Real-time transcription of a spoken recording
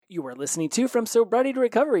You are listening to From Sobriety to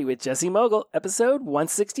Recovery with Jesse Mogul, episode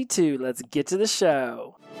 162. Let's get to the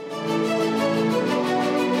show.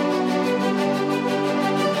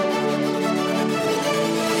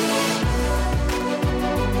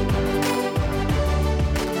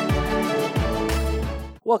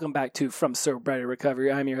 Welcome back to From Sobriety to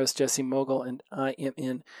Recovery. I'm your host, Jesse Mogul, and I am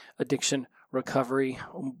in addiction recovery.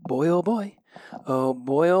 Oh boy, oh boy. Oh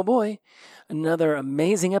boy, oh boy. Another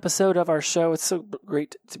amazing episode of our show. It's so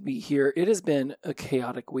great to be here. It has been a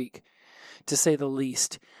chaotic week, to say the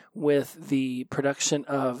least, with the production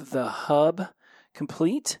of the Hub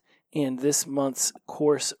complete and this month's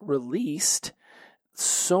course released.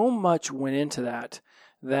 So much went into that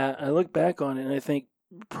I look back on it and I think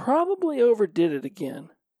probably overdid it again.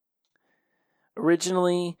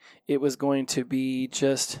 Originally, it was going to be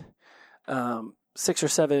just 6 or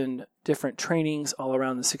 7 different trainings all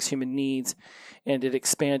around the 6 human needs, and it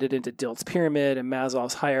expanded into Dilt's Pyramid and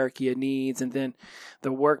Maslow's hierarchy of needs, and then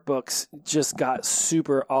the workbooks just got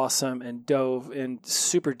super awesome and dove in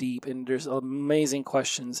super deep, and there's amazing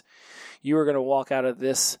questions. You are going to walk out of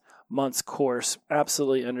this month's course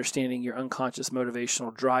absolutely understanding your unconscious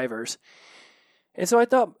motivational drivers. And so I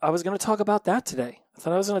thought I was going to talk about that today. I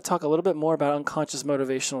thought I was going to talk a little bit more about unconscious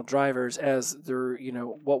motivational drivers as they're,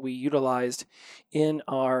 what we utilized in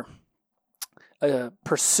our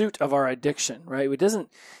pursuit of our addiction, right? It doesn't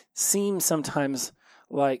seem sometimes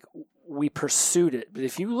like we pursued it, but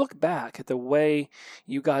if you look back at the way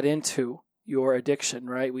you got into your addiction,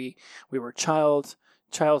 right? We were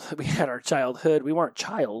we had our childhood. We weren't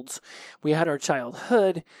childs. We had our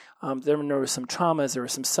childhood. There were some traumas. There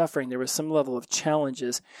was some suffering. There was some level of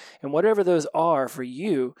challenges. And whatever those are for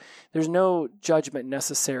you, there's no judgment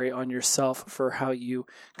necessary on yourself for how you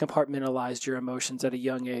compartmentalized your emotions at a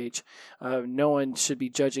young age. No one should be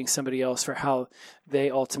judging somebody else for how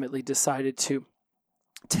they ultimately decided to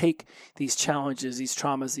take these challenges, these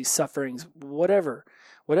traumas, these sufferings, whatever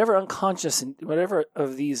unconscious and whatever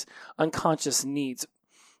of these unconscious needs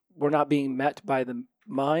were not being met by the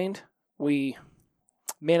mind, we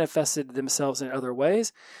manifested themselves in other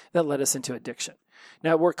ways that led us into addiction.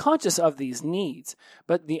 Now, we're conscious of these needs,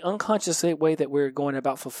 but the unconscious way that we're going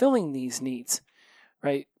about fulfilling these needs,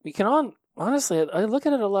 right? We can honestly, I look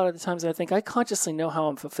at it a lot of the times and I think I consciously know how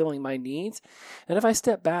I'm fulfilling my needs. And if I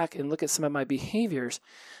step back and look at some of my behaviors,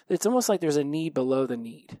 it's almost like there's a need below the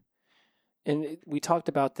need. And we talked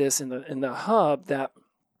about this in the Hub, that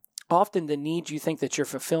often the need you think that you're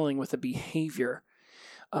fulfilling with a behavior,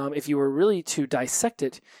 if you were really to dissect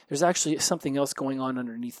it, there's actually something else going on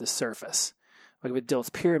underneath the surface. Like with Dilt's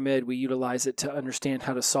Pyramid, we utilize it to understand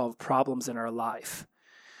how to solve problems in our life.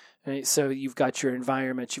 Right? So you've got your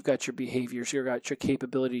environment, you've got your behaviors, you've got your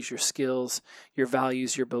capabilities, your skills, your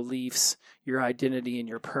values, your beliefs, your identity, and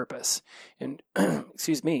your purpose. And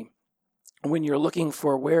excuse me, when you're looking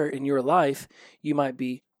for where in your life you might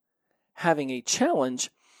be having a challenge,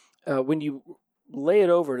 when you lay it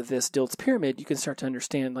over to this Dilt's Pyramid, you can start to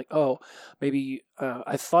understand like, oh, maybe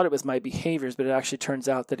I thought it was my behaviors, but it actually turns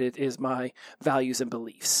out that it is my values and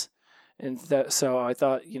beliefs. And so I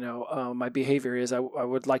thought, my behavior is I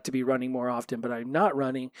would like to be running more often, but I'm not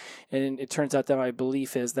running. And it turns out that my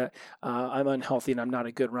belief is that I'm unhealthy and I'm not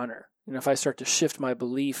a good runner. And if I start to shift my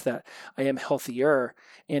belief that I am healthier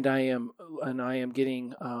and I am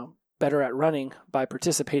getting better at running by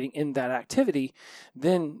participating in that activity,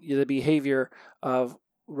 then the behavior of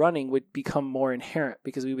running would become more inherent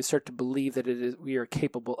because we would start to believe that we are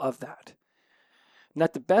capable of that.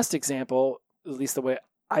 Not the best example, at least the way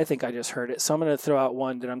I think I just heard it. So I'm going to throw out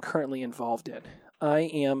one that I'm currently involved in. I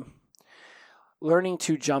am learning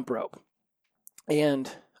to jump rope.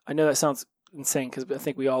 And I know that sounds insane because I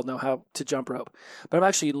think we all know how to jump rope. But I'm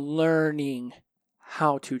actually learning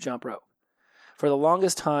how to jump rope. For the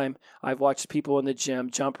longest time, I've watched people in the gym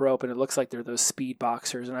jump rope, and it looks like they're those speed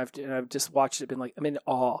boxers. And I've just watched it, been like, I'm in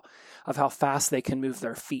awe of how fast they can move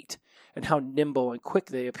their feet and how nimble and quick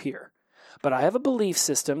they appear. But I have a belief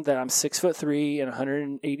system that I'm 6'3" and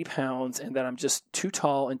 180 pounds, and that I'm just too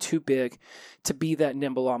tall and too big to be that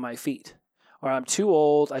nimble on my feet. Or I'm too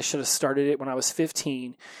old. I should have started it when I was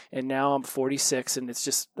 15, and now I'm 46, and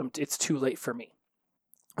it's too late for me.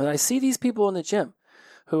 And I see these people in the gym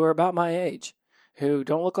who are about my age, who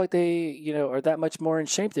don't look like they, are that much more in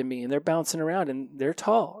shape than me, and they're bouncing around, and they're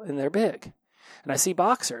tall, and they're big. And I see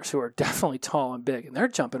boxers who are definitely tall and big, and they're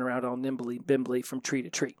jumping around all nimbly from tree to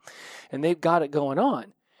tree, and they've got it going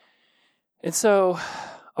on. And so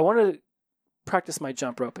I want to practice my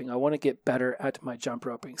jump roping. I want to get better at my jump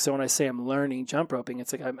roping. So when I say I'm learning jump roping,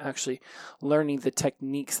 it's like I'm actually learning the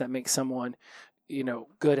techniques that make someone,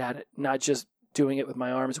 good at it, not just doing it with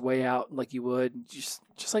my arms way out like you would, just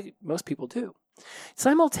like most people do.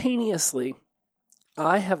 Simultaneously,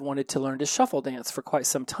 I have wanted to learn to shuffle dance for quite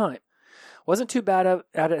some time. Wasn't too bad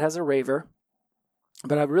at it as a raver,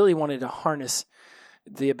 but I really wanted to harness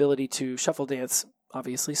the ability to shuffle dance,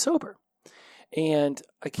 obviously sober. And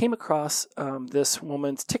I came across this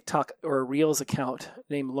woman's TikTok or Reels account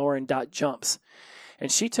named Lauren.jumps.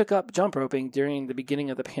 And she took up jump roping during the beginning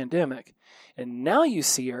of the pandemic. And now you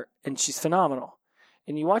see her, and she's phenomenal.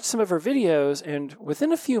 And you watch some of her videos, and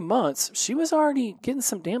within a few months, she was already getting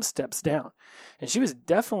some damn steps down. And she was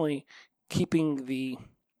definitely keeping the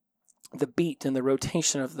beat and the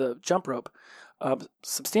rotation of the jump rope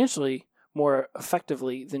substantially more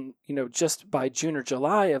effectively than, just by June or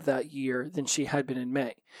July of that year than she had been in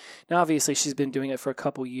May. Now, obviously, she's been doing it for a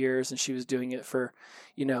couple years, and she was doing it for,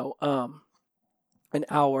 an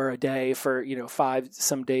hour a day for, 5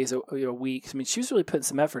 some days a week. I mean, she was really putting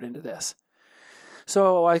some effort into this.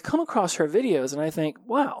 So I come across her videos and I think,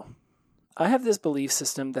 wow, I have this belief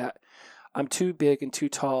system that I'm too big and too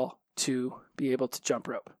tall to be able to jump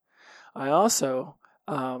rope. I also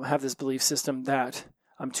have this belief system that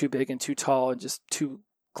I'm too big and too tall and just too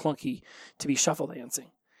clunky to be shuffle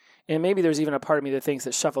dancing. And maybe there's even a part of me that thinks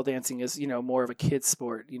that shuffle dancing is, more of a kid's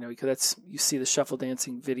sport, because you see the shuffle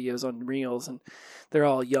dancing videos on Reels and they're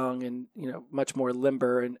all young and, much more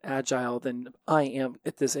limber and agile than I am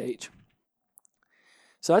at this age.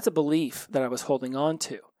 So that's a belief that I was holding on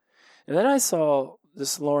to. And then I saw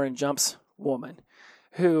this Lauren Jumps woman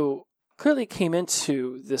who clearly came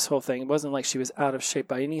into this whole thing. It wasn't like she was out of shape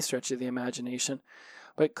by any stretch of the imagination,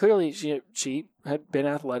 but clearly she had been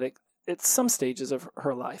athletic at some stages of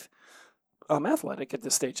her life. I'm athletic at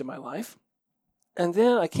this stage of my life. And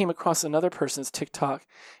then I came across another person's TikTok,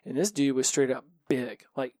 and this dude was straight up big,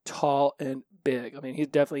 like tall and big. I mean, he's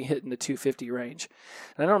definitely hitting the 250 range.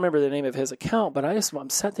 And I don't remember the name of his account, but I'm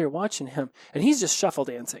sat there watching him, and he's just shuffle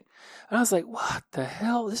dancing. And I was like, what the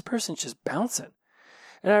hell? This person's just bouncing.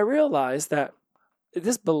 And I realized that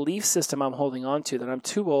this belief system I'm holding on to, that I'm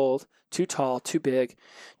too old, too tall, too big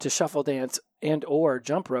to shuffle dance and or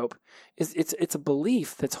jump rope, it's a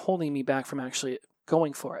belief that's holding me back from actually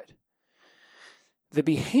going for it. The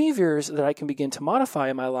behaviors that I can begin to modify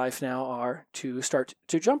in my life now are to start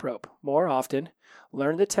to jump rope more often,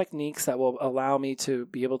 learn the techniques that will allow me to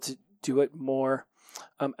be able to do it more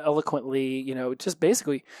eloquently, just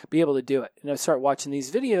basically be able to do it. And I start watching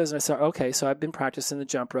these videos and I start, okay, so I've been practicing the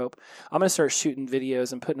jump rope. I'm going to start shooting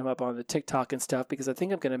videos and putting them up on the TikTok and stuff because I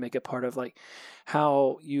think I'm going to make it part of like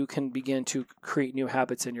how you can begin to create new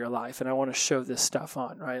habits in your life. And I want to show this stuff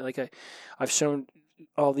on, right? Like I've shown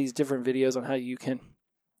all these different videos on how you can,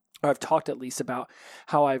 or I've talked at least about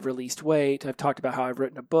how I've released weight. I've talked about how I've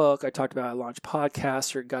written a book. I talked about how I launched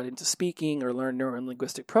podcasts or got into speaking or learned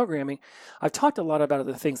neuro-linguistic programming. I've talked a lot about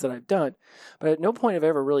the things that I've done, but at no point have I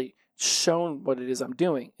ever really shown what it is I'm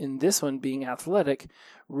doing. And this one, being athletic,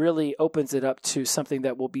 really opens it up to something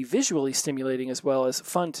that will be visually stimulating as well as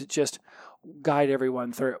fun to just guide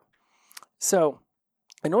everyone through. So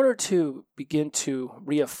in order to begin to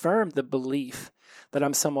reaffirm the belief that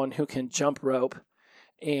I'm someone who can jump rope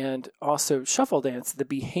and also shuffle dance, the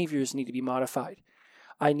behaviors need to be modified.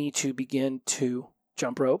 I need to begin to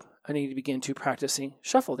jump rope. I need to begin to practicing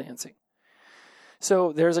shuffle dancing.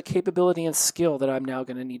 So there's a capability and skill that I'm now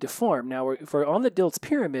going to need to form. Now, if we're on the DILTS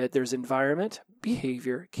pyramid, there's environment,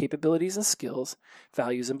 behavior, capabilities and skills,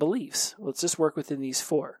 values and beliefs. Let's just work within these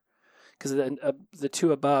four. Because the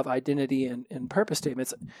two above, identity and purpose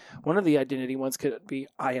statements, one of the identity ones could be,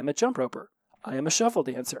 I am a jump roper. I am a shuffle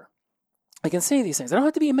dancer. I can say these things. I don't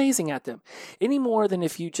have to be amazing at them any more than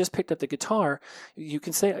if you just picked up the guitar. You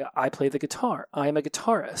can say, I play the guitar. I am a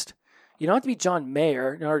guitarist. You don't have to be John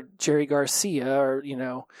Mayer or Jerry Garcia or,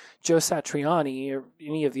 Joe Satriani or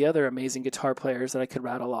any of the other amazing guitar players that I could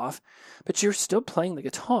rattle off, but you're still playing the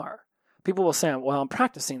guitar. People will say, well, I'm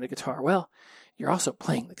practicing the guitar. Well, you're also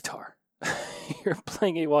playing the guitar. You're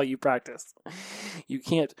playing it while you practice. You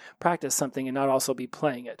can't practice something and not also be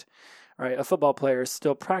playing it. Right, a football player is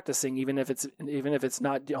still practicing even if it's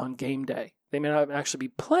not on game day. They may not actually be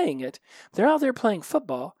playing it. They're out there playing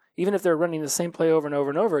football, even if they're running the same play over and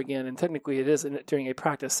over and over again, and technically it is during a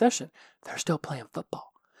practice session, they're still playing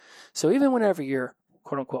football. So even whenever you're,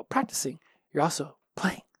 quote-unquote, practicing, you're also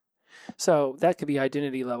playing. So that could be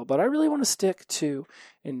identity level. But I really want to stick to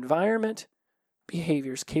environment,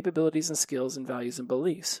 behaviors, capabilities and skills, and values and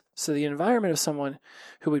beliefs. So the environment of someone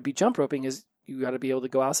who would be jump roping is you got to be able to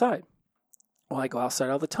go outside. Well, I go outside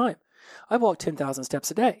all the time. I walk 10,000 steps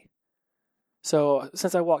a day. So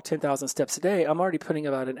since I walk 10,000 steps a day, I'm already putting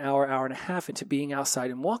about an hour and a half into being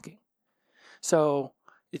outside and walking. So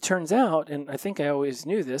it turns out, and I think I always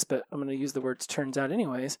knew this, but I'm going to use the words turns out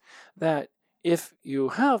anyways, that if you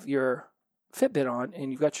have your Fitbit on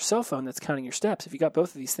and you've got your cell phone that's counting your steps, if you got both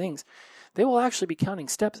of these things, they will actually be counting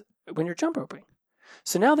steps when you're jump roping.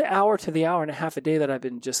 So now the hour to the hour and a half a day that I've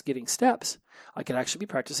been just getting steps, I could actually be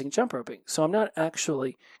practicing jump roping. So I'm not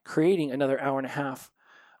actually creating another hour and a half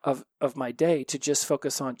of my day to just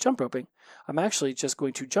focus on jump roping. I'm actually just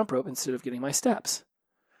going to jump rope instead of getting my steps.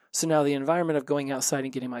 So now the environment of going outside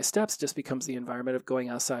and getting my steps just becomes the environment of going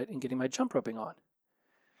outside and getting my jump roping on.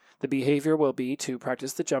 The behavior will be to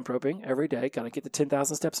practice the jump roping every day. Got to get the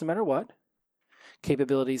 10,000 steps no matter what.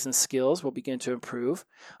 Capabilities and skills will begin to improve.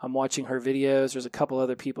 I'm watching her videos. There's a couple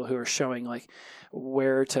other people who are showing like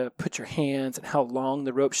where to put your hands and how long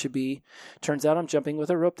the rope should be. Turns out I'm jumping with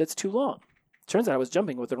a rope that's too long. Turns out I was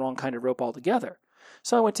jumping with the wrong kind of rope altogether.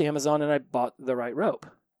 So I went to Amazon and I bought the right rope.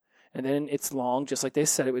 And then it's long, just like they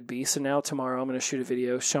said it would be. So now tomorrow I'm going to shoot a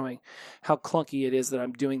video showing how clunky it is that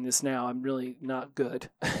I'm doing this now. I'm really not good.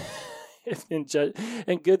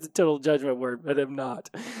 And good's a total judgment word, but I'm not.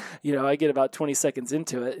 I get about 20 seconds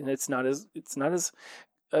into it, and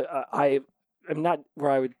I'm not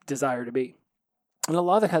where I would desire to be. And a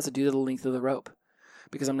lot of it has to do with the length of the rope,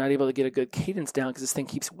 because I'm not able to get a good cadence down because this thing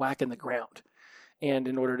keeps whacking the ground. And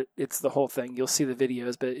it's the whole thing. You'll see the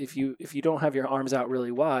videos, but if you don't have your arms out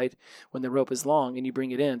really wide when the rope is long and you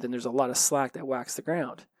bring it in, then there's a lot of slack that whacks the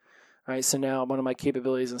ground. All right, so now one of my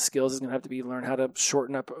capabilities and skills is going to have to be learn how to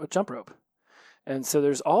shorten up a jump rope. And so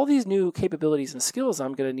there's all these new capabilities and skills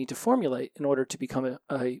I'm going to need to formulate in order to become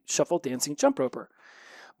a shuffle dancing jump roper.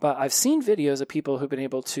 But I've seen videos of people who've been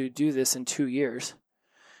able to do this in 2 years.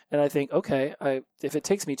 And I think, okay, if it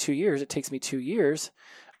takes me 2 years, it takes me 2 years.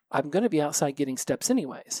 I'm going to be outside getting steps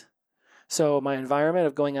anyways. So my environment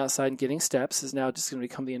of going outside and getting steps is now just going to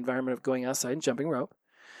become the environment of going outside and jumping rope.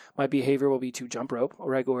 My behavior will be to jump rope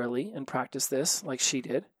regularly and practice this like she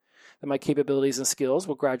did. Then my capabilities and skills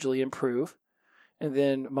will gradually improve. And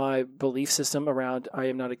then my belief system around I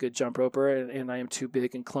am not a good jump roper and I am too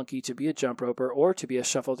big and clunky to be a jump roper or to be a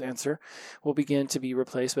shuffle dancer will begin to be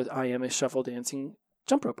replaced with I am a shuffle dancing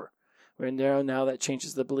jump roper. And now that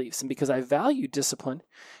changes the beliefs. And because I value discipline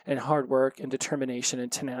and hard work and determination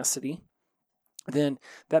and tenacity, then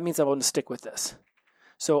that means I want to stick with this.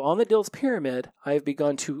 So on the Dilts Pyramid, I have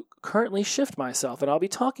begun to currently shift myself. And I'll be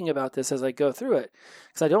talking about this as I go through it,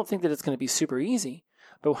 because I don't think that it's going to be super easy.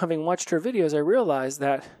 But having watched her videos, I realized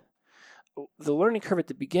that the learning curve at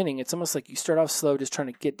the beginning, it's almost like you start off slow just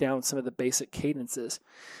trying to get down some of the basic cadences.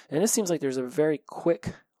 And it seems like there's a very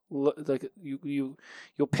quick like you'll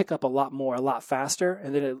pick up a lot more, a lot faster,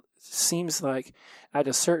 and then it seems like at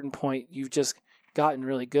a certain point you've just gotten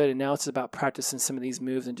really good, and now it's about practicing some of these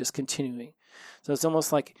moves and just continuing. So it's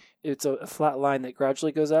almost like it's a flat line that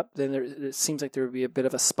gradually goes up, then it seems like there would be a bit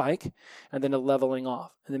of a spike, and then a leveling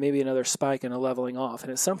off, and then maybe another spike and a leveling off.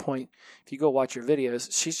 And at some point, if you go watch your videos,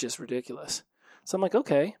 she's just ridiculous. So I'm like,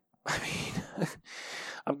 okay, I mean,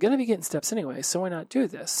 I'm going to be getting steps anyway, so why not do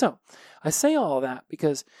this? So I say all that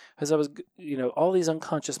because as I was, all these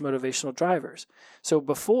unconscious motivational drivers. So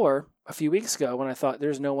before, a few weeks ago, when I thought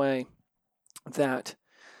there's no way that,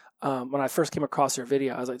 when I first came across her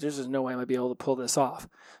video, I was like, there's just no way I might be able to pull this off.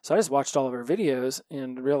 So I just watched all of her videos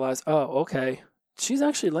and realized, oh, okay, she's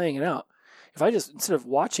actually laying it out. If I just, instead of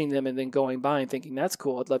watching them and then going by and thinking that's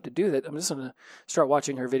cool, I'd love to do that, I'm just going to start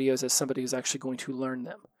watching her videos as somebody who's actually going to learn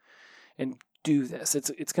them and do this.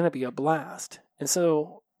 It's going to be a blast. And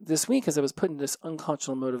so this week, as I was putting this unconscious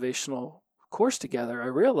motivational course together, I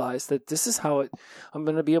realized that this is how I'm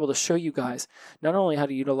going to be able to show you guys not only how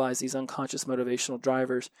to utilize these unconscious motivational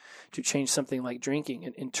drivers to change something like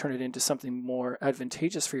drinking and turn it into something more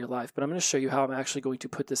advantageous for your life, but I'm going to show you how I'm actually going to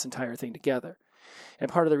put this entire thing together.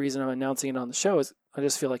 And part of the reason I'm announcing it on the show is I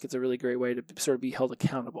just feel like it's a really great way to sort of be held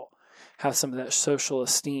accountable, have some of that social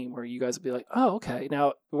esteem where you guys will be like, oh, okay.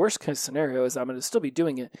 Now, the worst case scenario is I'm going to still be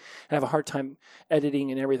doing it and have a hard time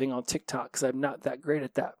editing and everything on TikTok because I'm not that great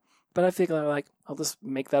at that. But I figure I'll just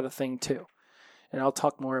make that a thing too. And I'll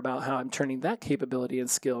talk more about how I'm turning that capability and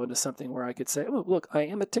skill into something where I could say, oh, look, I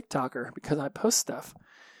am a TikToker because I post stuff.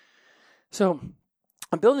 So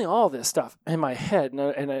I'm building all this stuff in my head, and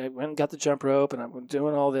I went and got the jump rope, and I'm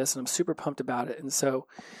doing all this, and I'm super pumped about it. And so,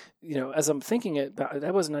 as I'm thinking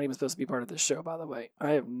that was not even supposed to be part of this show, by the way.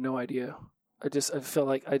 I have no idea. I feel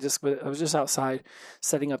like I was just outside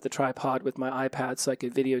setting up the tripod with my iPad so I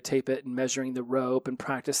could videotape it and measuring the rope and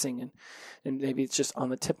practicing, and maybe it's just on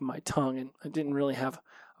the tip of my tongue, and I didn't really have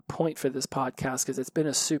a point for this podcast because it's been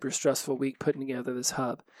a super stressful week putting together this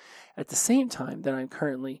hub. At the same time that I'm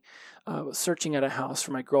currently searching out a house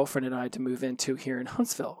for my girlfriend and I to move into here in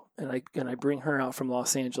Huntsville, and I bring her out from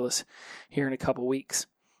Los Angeles here in a couple weeks.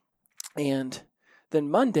 And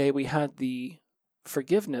then Monday we had the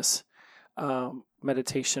forgiveness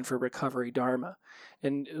meditation for Recovery Dharma.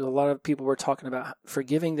 And a lot of people were talking about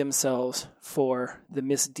forgiving themselves for the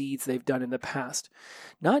misdeeds they've done in the past,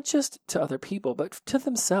 not just to other people, but to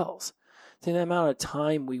themselves, to the amount of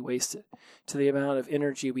time we wasted, to the amount of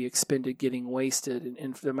energy we expended getting wasted,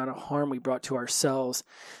 and the amount of harm we brought to ourselves,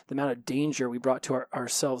 the amount of danger we brought to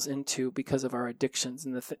ourselves into because of our addictions,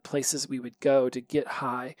 and the places we would go to get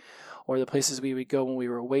high, or the places we would go when we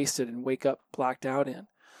were wasted and wake up blacked out in.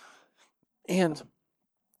 And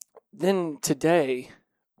then today,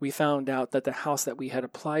 we found out that the house that we had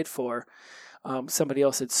applied for, somebody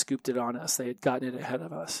else had scooped it on us. They had gotten it ahead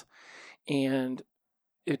of us. And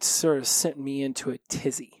it sort of sent me into a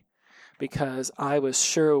tizzy because I was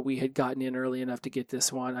sure we had gotten in early enough to get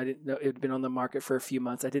this one. I didn't know it had been on the market for a few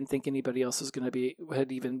months. I didn't think anybody else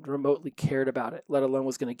had even remotely cared about it, let alone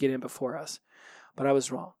was going to get in before us. But I was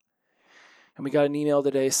wrong. And we got an email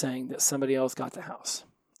today saying that somebody else got the house.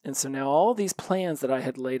 And so now all these plans that I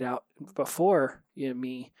had laid out before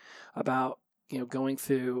me about I'm going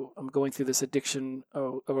through this addiction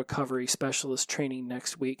recovery specialist training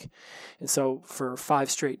next week. And so for 5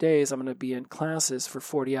 straight days, I'm going to be in classes for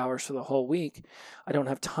 40 hours for the whole week. I don't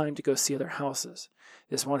have time to go see other houses.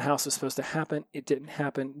 This one house was supposed to happen. It didn't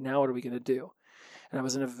happen. Now what are we going to do? And I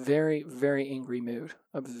was in a very, very angry mood,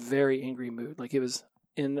 like it was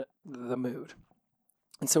in the mood.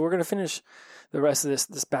 And so we're going to finish the rest of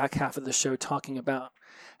this back half of the show talking about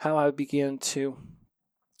how I began to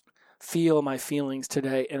feel my feelings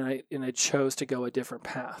today, and I chose to go a different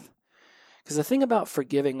path. Because the thing about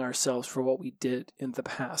forgiving ourselves for what we did in the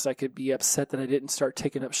past, I could be upset that I didn't start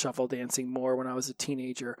taking up shuffle dancing more when I was a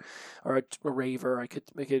teenager or a raver. I could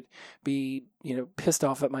be pissed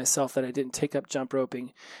off at myself that I didn't take up jump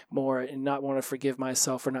roping more and not want to forgive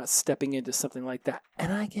myself for not stepping into something like that.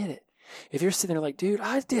 And I get it. If you're sitting there like, dude,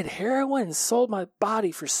 I did heroin and sold my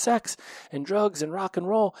body for sex and drugs and rock and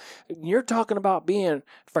roll. You're talking about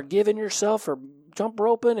forgiving yourself for jump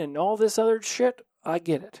roping and all this other shit. I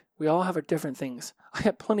get it. We all have our different things. I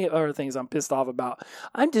have plenty of other things I'm pissed off about.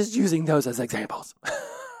 I'm just using those as examples.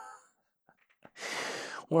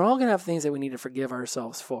 We're all going to have things that we need to forgive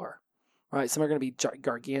ourselves for, right? Some are going to be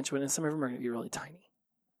gargantuan and some of them are going to be really tiny.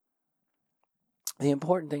 The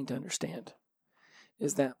important thing to understand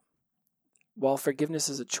is that while forgiveness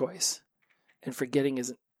is a choice, and forgetting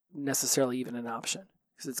isn't necessarily even an option,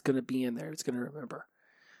 because it's going to be in there, it's going to remember.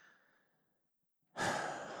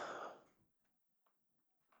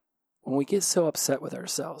 When we get so upset with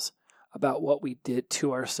ourselves about what we did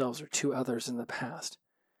to ourselves or to others in the past,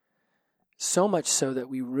 so much so that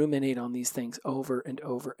we ruminate on these things over and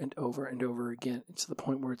over and over and over again, to the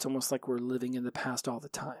point where it's almost like we're living in the past all the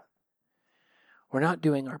time. We're not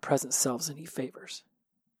doing our present selves any favors.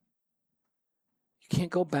 You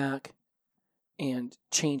can't go back and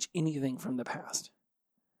change anything from the past.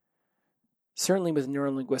 Certainly with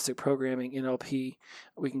neurolinguistic programming, NLP,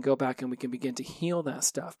 we can go back and we can begin to heal that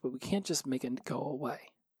stuff, but we can't just make it go away.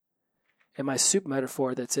 In my soup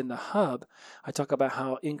metaphor that's in the hub, I talk about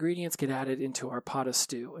how ingredients get added into our pot of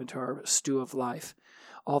stew, into our stew of life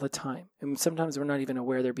all the time. And sometimes we're not even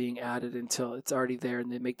aware they're being added until it's already there and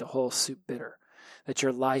they make the whole soup bitter. That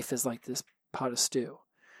your life is like this pot of stew.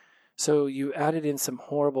 So you added in some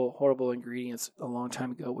horrible, horrible ingredients a long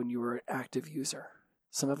time ago when you were an active user.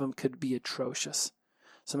 Some of them could be atrocious.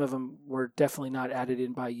 Some of them were definitely not added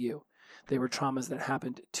in by you. They were traumas that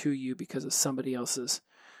happened to you because of somebody else's,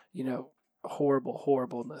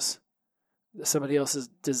 horribleness. Somebody else's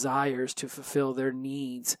desires to fulfill their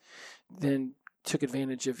needs then took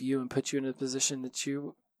advantage of you and put you in a position that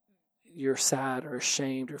you're sad or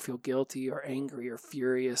ashamed or feel guilty or angry or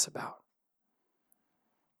furious about.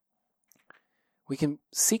 We can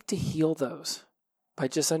seek to heal those by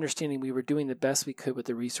just understanding we were doing the best we could with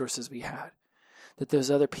the resources we had, that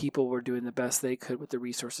those other people were doing the best they could with the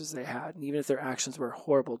resources they had. And even if their actions were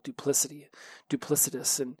horrible,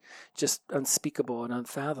 duplicitous, and just unspeakable and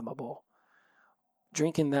unfathomable,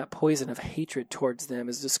 drinking that poison of hatred towards them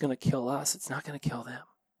is just going to kill us. It's not going to kill them.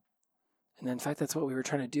 And in fact, that's what we were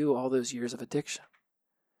trying to do all those years of addiction.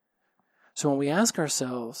 So when we ask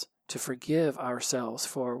ourselves to forgive ourselves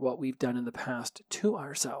for what we've done in the past to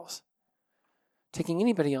ourselves, taking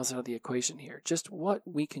anybody else out of the equation here, just what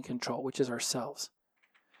we can control, which is ourselves.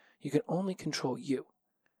 You can only control you.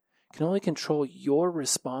 You can only control your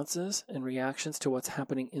responses and reactions to what's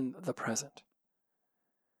happening in the present.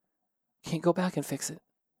 Can't go back and fix it.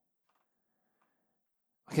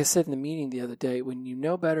 Like I said in the meeting the other day, when you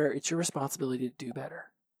know better, it's your responsibility to do better.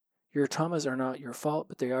 Your traumas are not your fault,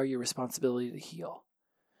 but they are your responsibility to heal.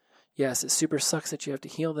 Yes, it super sucks that you have to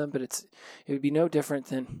heal them, but it would be no different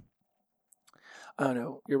than, I don't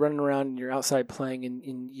know, you're running around and you're outside playing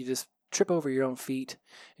and you just trip over your own feet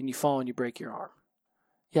and you fall and you break your arm.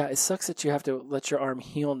 Yeah, it sucks that you have to let your arm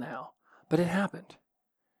heal now, but it happened.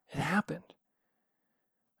 It happened.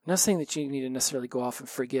 I'm not saying that you need to necessarily go off and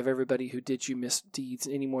forgive everybody who did you misdeeds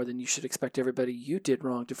any more than you should expect everybody you did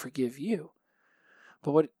wrong to forgive you.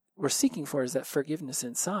 But what we're seeking for is that forgiveness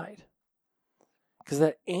inside. Because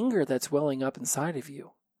that anger that's welling up inside of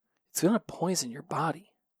you, it's going to poison your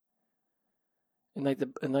body. And like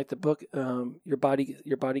the book, your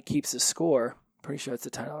body keeps a score. I'm pretty sure that's the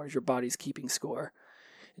title. Or Your Body's Keeping Score.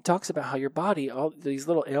 It talks about how your body, all these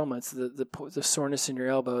little ailments, the soreness in your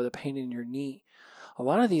elbow, the pain in your knee, a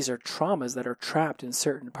lot of these are traumas that are trapped in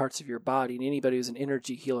certain parts of your body. And anybody who's an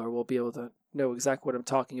energy healer will be able to know exactly what I'm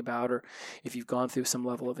talking about, or if you've gone through some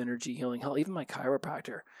level of energy healing. Hell, even my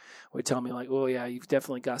chiropractor would tell me, like, oh yeah, you've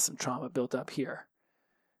definitely got some trauma built up here.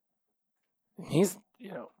 And he's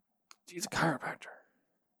a chiropractor.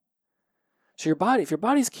 So if your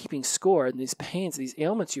body's keeping score, and these pains, these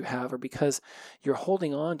ailments you have are because you're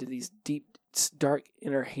holding on to these deep, dark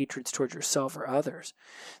inner hatreds towards yourself or others,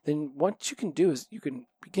 then what you can do is you can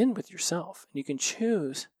begin with yourself, and you can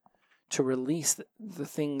choose to release the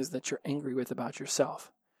things that you're angry with about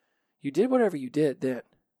yourself. You did whatever you did then,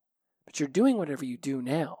 but you're doing whatever you do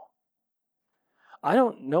now. I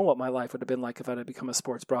don't know what my life would have been like if I had become a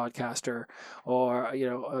sports broadcaster or,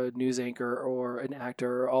 a news anchor or an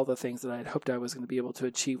actor or all the things that I had hoped I was going to be able to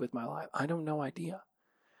achieve with my life. I don't no idea.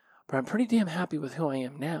 But I'm pretty damn happy with who I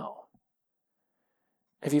am now.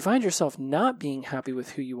 If you find yourself not being happy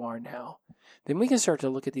with who you are now, then we can start to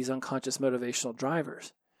look at these unconscious motivational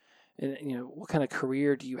drivers. And, what kind of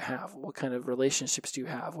career do you have? What kind of relationships do you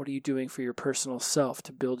have? What are you doing for your personal self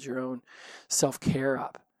to build your own self-care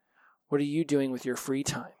up? What are you doing with your free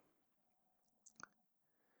time?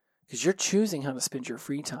 Because you're choosing how to spend your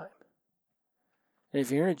free time. And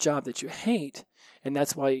if you're in a job that you hate, and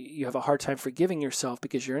that's why you have a hard time forgiving yourself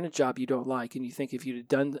because you're in a job you don't like, and you think if you'd have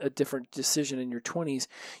done a different decision in your 20s,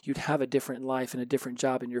 you'd have a different life and a different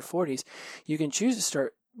job in your 40s, you can choose to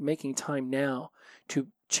start making time now to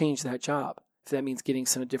change that job. If that means getting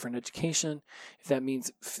some different education, if that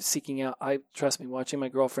means seeking out, trust me, watching my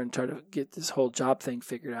girlfriend try to get this whole job thing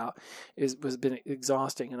figured out was been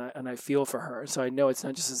exhausting, and I feel for her. So I know it's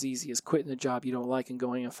not just as easy as quitting the job you don't like and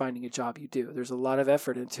going and finding a job you do. There's a lot of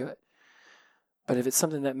effort into it. But if it's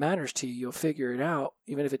something that matters to you, you'll figure it out,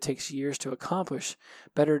 even if it takes years to accomplish.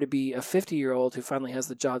 Better to be a 50-year-old who finally has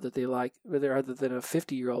the job that they like, rather than a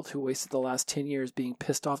 50-year-old who wasted the last 10 years being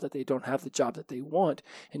pissed off that they don't have the job that they want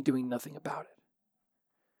and doing nothing about it.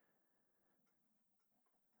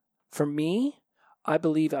 For me, I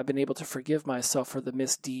believe I've been able to forgive myself for the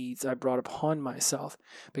misdeeds I brought upon myself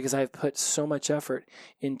because I've put so much effort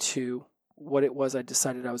into what it was I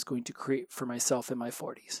decided I was going to create for myself in my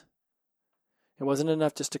 40s. It wasn't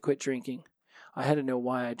enough just to quit drinking. I had to know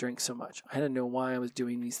why I drank so much. I had to know why I was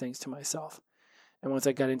doing these things to myself. And once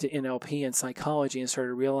I got into NLP and psychology and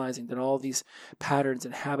started realizing that all these patterns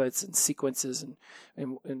and habits and sequences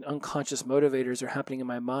and unconscious motivators are happening in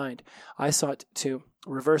my mind, I sought to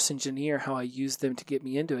reverse engineer how I used them to get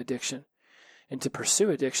me into addiction and to pursue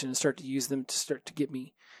addiction and start to use them to start to get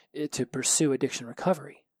me to pursue addiction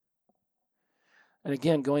recovery. And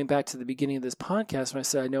again, going back to the beginning of this podcast, when I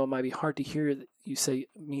said I know it might be hard to hear you say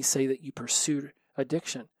that you pursued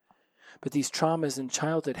addiction, but these traumas in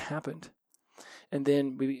childhood happened. And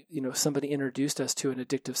then somebody introduced us to an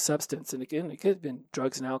addictive substance. And again, it could have been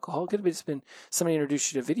drugs and alcohol. It could have just been somebody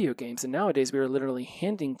introduced you to video games. And nowadays we are literally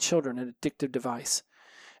handing children an addictive device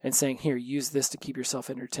and saying, here, use this to keep yourself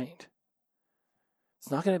entertained.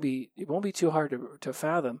 It won't be too hard to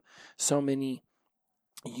fathom so many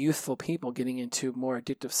youthful people getting into more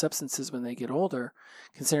addictive substances when they get older,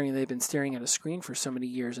 considering they've been staring at a screen for so many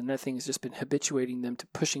years. And that thing has just been habituating them to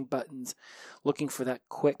pushing buttons, looking for that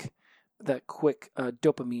quick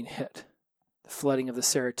dopamine hit, the flooding of the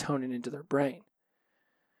serotonin into their brain.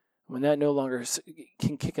 When that no longer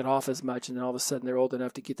can kick it off as much, and then all of a sudden they're old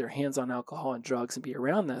enough to get their hands on alcohol and drugs and be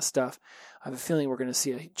around that stuff, I have a feeling we're going to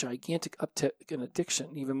see a gigantic uptick in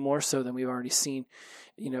addiction, even more so than we've already seen,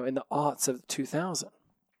 in the aughts of 2000.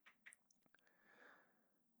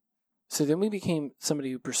 So then we became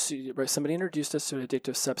somebody who pursued, right? Somebody introduced us to an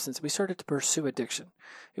addictive substance. We started to pursue addiction.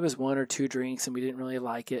 It was 1 or 2 drinks and we didn't really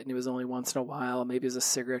like it. And it was only once in a while. Maybe it was a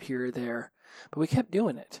cigarette here or there. But we kept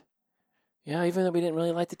doing it. Yeah, even though we didn't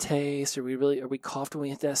really like the taste, or we coughed when we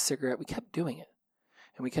hit that cigarette, we kept doing it.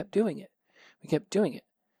 And we kept doing it. We kept doing it.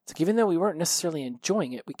 It's like even though we weren't necessarily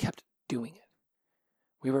enjoying it, we kept doing it.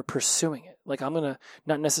 We were pursuing it. Like, I'm going to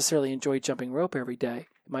not necessarily enjoy jumping rope every day.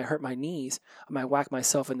 It might hurt my knees. I might whack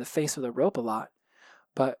myself in the face with a rope a lot.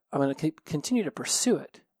 But I'm going to continue to pursue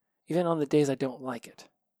it, even on the days I don't like it.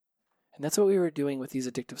 And that's what we were doing with these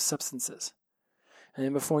addictive substances. And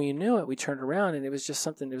then before you knew it, we turned around and it was just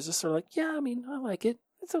something, it was just sort of like, yeah, I mean, I like it.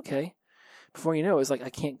 It's okay. Before you know it, it was like, I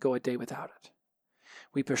can't go a day without it.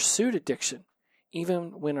 We pursued addiction,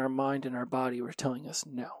 even when our mind and our body were telling us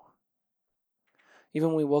no. Even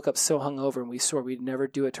when we woke up so hungover and we swore we'd never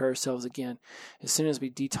do it to ourselves again, as soon as we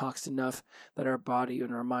detoxed enough that our body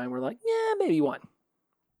and our mind were like, yeah, maybe one.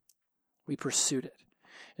 We pursued it.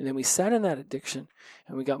 And then we sat in that addiction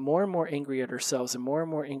and we got more and more angry at ourselves and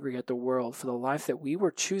more angry at the world for the life that we were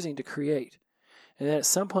choosing to create. And then at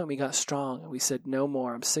some point we got strong and we said, no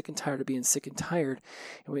more. I'm sick and tired of being sick and tired.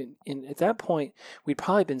 And at that point, we'd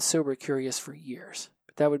probably been sober curious for years.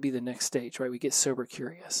 But that would be the next stage, right? We get sober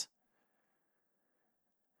curious.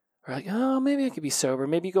 We're like, oh, maybe I could be sober.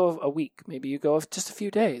 Maybe you go a week. Maybe you go just a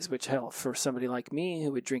few days, which, hell, for somebody like me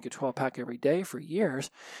who would drink a 12-pack every day for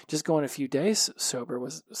years, just going a few days sober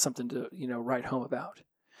was something to, write home about.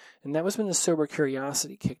 And that was when the sober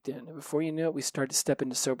curiosity kicked in. And before you knew it, we started to step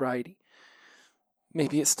into sobriety.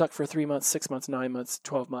 Maybe it stuck for 3 months, 6 months, 9 months,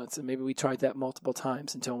 12 months, and maybe we tried that multiple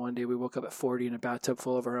times until one day we woke up at 40 in a bathtub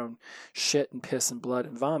full of our own shit and piss and blood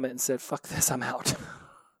and vomit and said, fuck this, I'm out.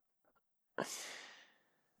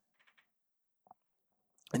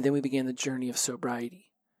 And then we began the journey of sobriety.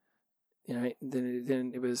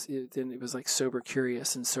 Then it was like sober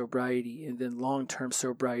curious and sobriety, and then long-term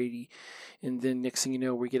sobriety, and then next thing you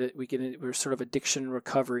know, we're sort of addiction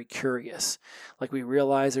recovery curious. Like, we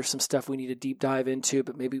realize there's some stuff we need to deep dive into,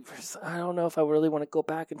 but maybe I don't know if I really want to go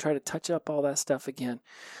back and try to touch up all that stuff again.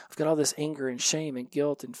 I've got all this anger and shame and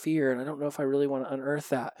guilt and fear, and I don't know if I really want to unearth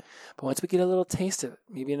that. But once we get a little taste of it,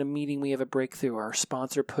 maybe in a meeting we have a breakthrough, or our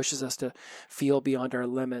sponsor pushes us to feel beyond our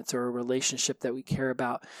limits, or a relationship that we care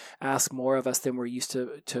about asks more of us than we're used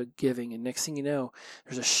to giving, and next thing you know,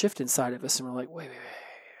 there's a shift inside of us, and we're like, wait,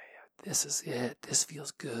 this is it. This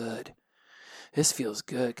feels good. This feels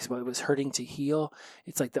good, because what was hurting to heal,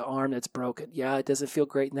 it's like the arm that's broken. Yeah, it doesn't feel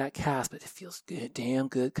great in that cast, but it feels good, damn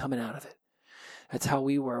good coming out of it. That's how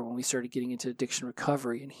we were when we started getting into addiction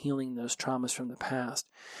recovery and healing those traumas from the past.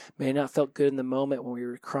 May not felt good in the moment when we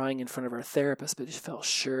were crying in front of our therapist, but it felt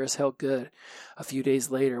sure as hell good a few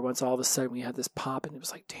days later, once all of a sudden we had this pop and it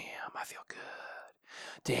was like, damn, I feel good.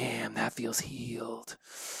 Damn, that feels healed.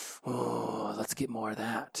 Oh, let's get more of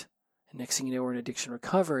that. And next thing you know, we're in addiction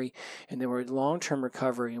recovery, and then we're in long-term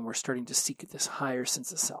recovery, and we're starting to seek this higher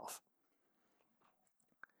sense of self.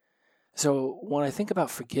 So when I think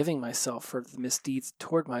about forgiving myself for the misdeeds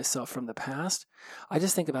toward myself from the past, I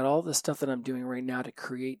just think about all the stuff that I'm doing right now to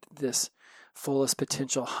create this fullest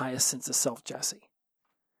potential, highest sense of self, Jesse.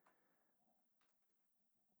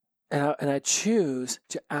 And I choose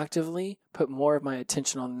to actively put more of my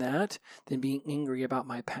attention on that than being angry about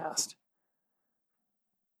my past.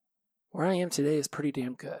 Where I am today is pretty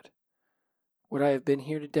damn good. Would I have been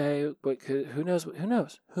here today? Who knows? Who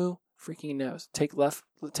knows? Who freaking knows? Take left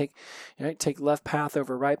path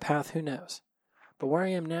over right path. Who knows? But where I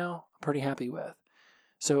am now, I'm pretty happy with.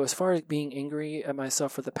 So as far as being angry at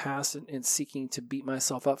myself for the past and seeking to beat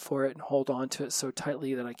myself up for it and hold on to it so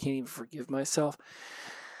tightly that I can't even forgive myself,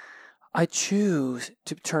 I choose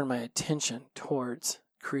to turn my attention towards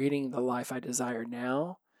creating the life I desire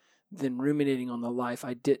now than ruminating on the life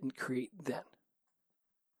I didn't create then.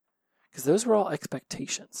 Because those were all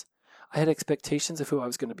expectations. I had expectations of who I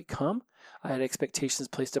was going to become. I had expectations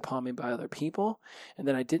placed upon me by other people, and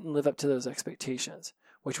then I didn't live up to those expectations,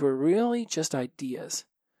 which were really just ideas.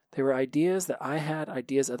 They were ideas that I had,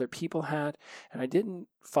 ideas other people had, and I didn't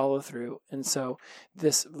follow through. And so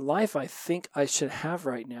this life I think I should have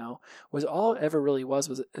right now was all it ever really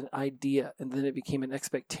was an idea, and then it became an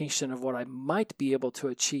expectation of what I might be able to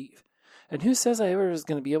achieve. And who says I ever was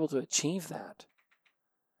going to be able to achieve that?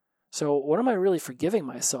 So what am I really forgiving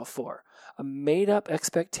myself for? A made-up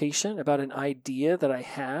expectation about an idea that I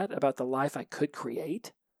had about the life I could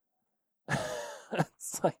create?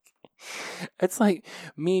 It's like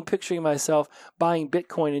me picturing myself buying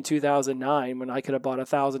Bitcoin in 2009 when I could have bought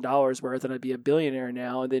 $1,000 worth and I'd be a billionaire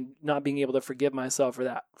now, and then not being able to forgive myself for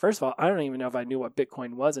that. First of all, I don't even know if I knew what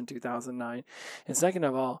Bitcoin was in 2009. And second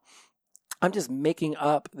of all, I'm just making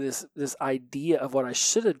up this idea of what I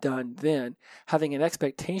should have done then, having an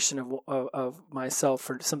expectation of myself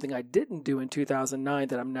for something I didn't do in 2009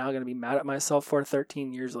 that I'm now going to be mad at myself for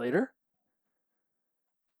 13 years later.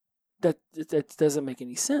 that doesn't make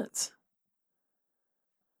any sense.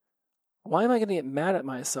 Why am I going to get mad at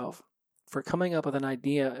myself for coming up with an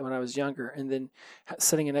idea when I was younger and then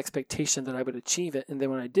setting an expectation that I would achieve it, and then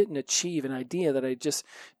when I didn't achieve an idea that I just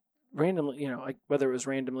randomly, whether it was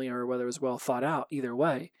randomly or whether it was well thought out, either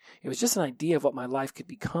way, it was just an idea of what my life could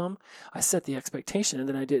become. I set the expectation and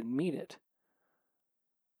then I didn't meet it.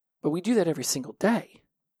 But we do that every single day.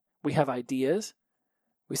 We have ideas.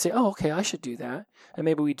 We say, oh, okay, I should do that. And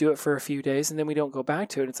maybe we do it for a few days and then we don't go back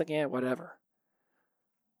to it. It's like, yeah, whatever.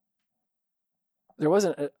 There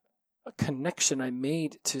wasn't a connection I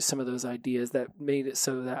made to some of those ideas that made it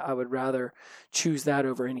so that I would rather choose that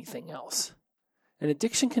over anything else. And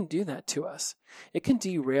addiction can do that to us. It can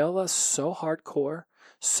derail us so hardcore,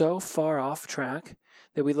 so far off track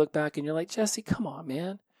that we look back and you're like, Jesse, come on,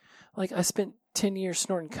 man. Like, I spent 10 years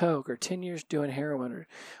snorting coke or 10 years doing heroin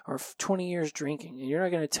or 20 years drinking, and you're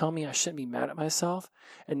not going to tell me I shouldn't be mad at myself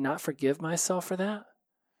and not forgive myself for that?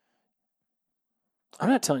 I'm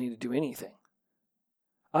not telling you to do anything.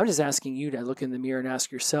 I'm just asking you to look in the mirror and ask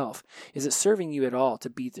yourself, is it serving you at all to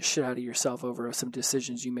beat the shit out of yourself over some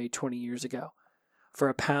decisions you made 20 years ago for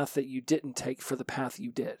a path that you didn't take for the path you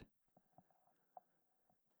did?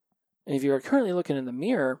 And if you are currently looking in the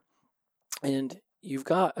mirror and you've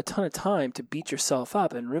got a ton of time to beat yourself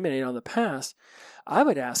up and ruminate on the past, I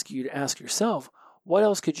would ask you to ask yourself, what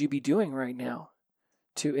else could you be doing right now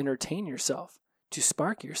to entertain yourself, to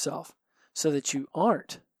spark yourself, so that you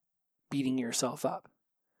aren't beating yourself up?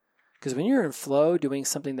 Because when you're in flow doing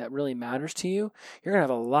something that really matters to you, you're going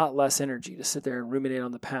to have a lot less energy to sit there and ruminate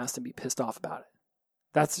on the past and be pissed off about it.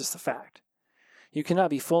 That's just a fact. You cannot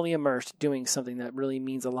be fully immersed doing something that really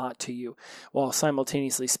means a lot to you while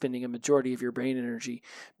simultaneously spending a majority of your brain energy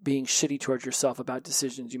being shitty towards yourself about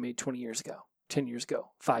decisions you made 20 years ago, 10 years ago,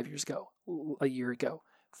 5 years ago, a year ago,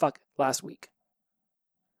 last week.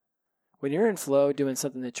 When you're in flow doing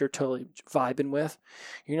something that you're totally vibing with,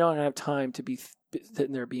 you're not going to have time to be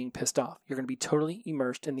sitting there being pissed off. You're going to be totally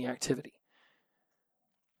immersed in the activity.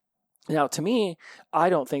 Now, to me, I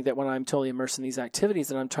don't think that when I'm totally immersed in these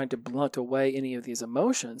activities and I'm trying to blunt away any of these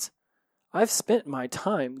emotions, I've spent my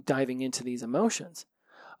time diving into these emotions.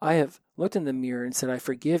 I have looked in the mirror and said, I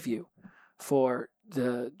forgive you for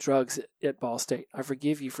the drugs at Ball State. I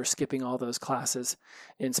forgive you for skipping all those classes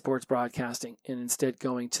in sports broadcasting and instead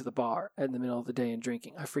going to the bar in the middle of the day and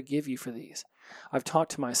drinking. I forgive you for these. I've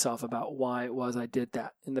talked to myself about why it was I did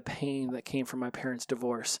that and the pain that came from my parents'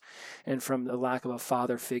 divorce and from the lack of a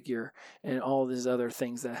father figure and all these other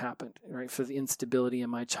things that happened, right? For the instability in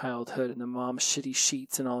my childhood and the mom's shitty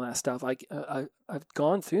sheets and all that stuff. I've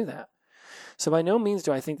gone through that. So by no means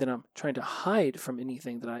do I think that I'm trying to hide from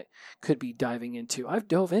anything that I could be diving into. I've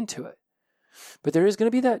dove into it. But there is going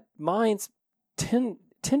to be that mind's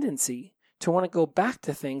tendency to want to go back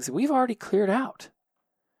to things that we've already cleared out.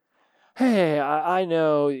 Hey, I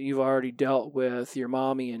know you've already dealt with your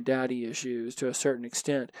mommy and daddy issues to a certain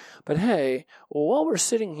extent, but hey, while we're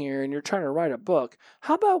sitting here and you're trying to write a book,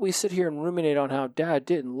 how about we sit here and ruminate on how dad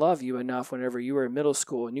didn't love you enough whenever you were in middle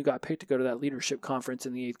school and you got picked to go to that leadership conference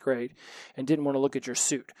in the 8th grade and didn't want to look at your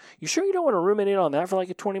suit? You sure you don't want to ruminate on that for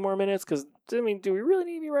like 20 more minutes? Because, do we really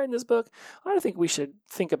need to be writing this book? I think we should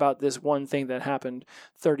think about this one thing that happened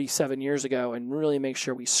 37 years ago and really make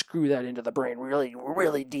sure we screw that into the brain really,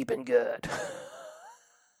 really deep and good.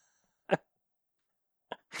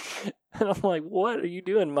 And I'm like, what are you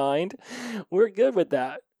doing, mind? We're good with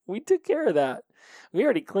that. We took care of that. We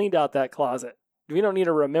already cleaned out that closet. We don't need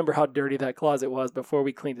to remember how dirty that closet was before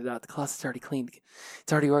we cleaned it out. The closet's already cleaned.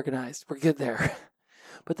 It's already organized. We're good there.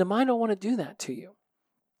 But the mind don't want to do that to you.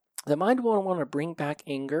 The mind won't want to bring back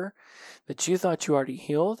anger that you thought you already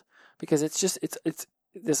healed, because it's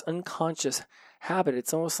this unconscious habit.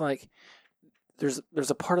 It's almost like there's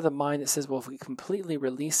a part of the mind that says, well, if we completely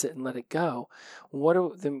release it and let it go,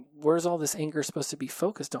 where's all this anger supposed to be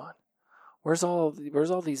focused on? Where's all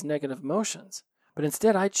these negative emotions? But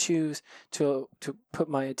instead, I choose to put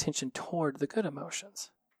my attention toward the good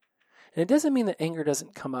emotions. And it doesn't mean that anger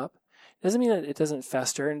doesn't come up. It doesn't mean that it doesn't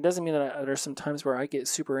fester. And it doesn't mean that there's some times where I get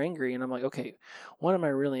super angry and I'm like, okay, what am I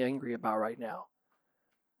really angry about right now?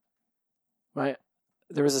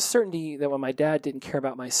 There was a certainty that when my dad didn't care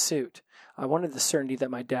about my suit, I wanted the certainty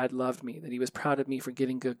that my dad loved me, that he was proud of me for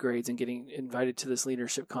getting good grades and getting invited to this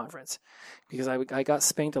leadership conference, because I got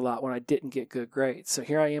spanked a lot when I didn't get good grades. So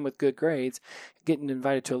here I am with good grades, getting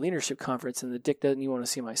invited to a leadership conference, and the dick doesn't even want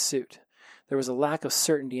to see my suit. There was a lack of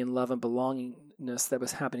certainty and love and belongingness that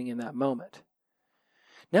was happening in that moment.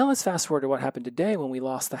 Now let's fast forward to what happened today when we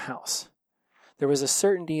lost the house. There was a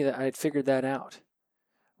certainty that I had figured that out.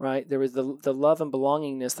 right? There was the love and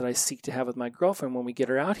belongingness that I seek to have with my girlfriend when we get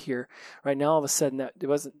her out here. Right now, all of a sudden, that it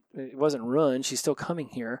wasn't ruined. She's still coming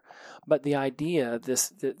here, but the idea,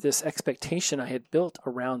 this expectation I had built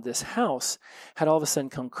around this house, had all of a sudden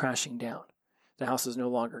come crashing down. The house is no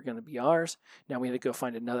longer going to be ours. Now we had to go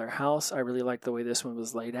find another house. I really liked the way this one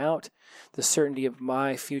was laid out. The certainty of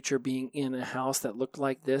my future being in a house that looked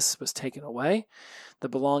like this was taken away. The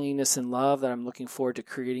belongingness and love that I'm looking forward to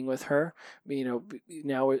creating with her, now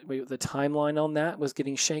the timeline on that was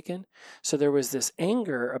getting shaken. So there was this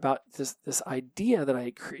anger about this idea that I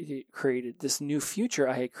had created, this new future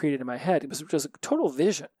I had created in my head. It was just a total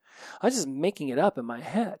vision. I was just making it up in my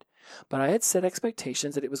head. But I had set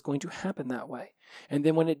expectations that it was going to happen that way. And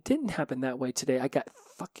then when it didn't happen that way today, I got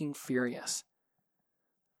fucking furious.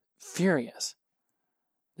 Furious.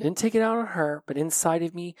 I didn't take it out on her, but inside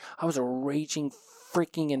of me, I was a raging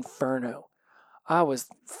freaking inferno. I was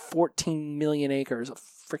 14 million acres of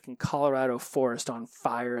freaking Colorado forest on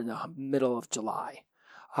fire in the middle of July.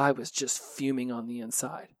 I was just fuming on the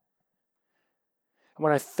inside.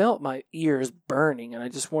 When I felt my ears burning and I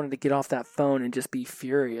just wanted to get off that phone and just be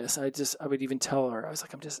furious, I would even tell her, I was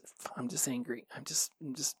like, I'm just angry. I'm just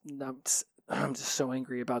so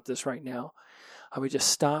angry about this right now. I would just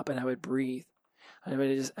stop and I would breathe. And I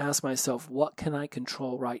would just ask myself, what can I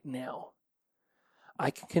control right now? I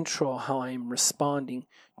can control how I am responding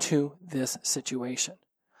to this situation.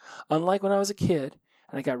 Unlike when I was a kid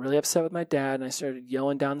and I got really upset with my dad and I started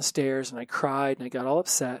yelling down the stairs and I cried and I got all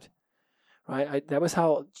upset. Right? That was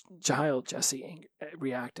how child Jesse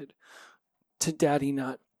reacted to Daddy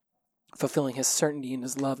not fulfilling his certainty and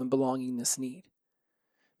his love and belongingness need.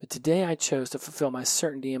 But today I chose to fulfill my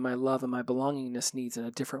certainty and my love and my belongingness needs in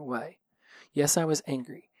a different way. Yes, I was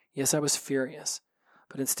angry. Yes, I was furious.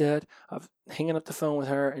 But instead of hanging up the phone with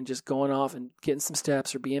her and just going off and getting some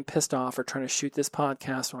steps or being pissed off or trying to shoot this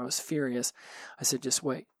podcast when I was furious, I said, just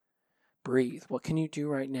wait. Breathe. What can you do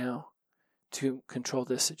right now to control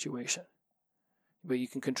this situation? But you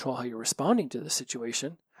can control how you're responding to the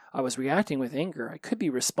situation. I was reacting with anger. I could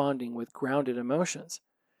be responding with grounded emotions.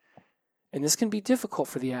 And this can be difficult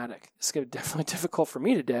for the addict. It's definitely difficult for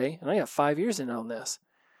me today, and I got 5 years in on this.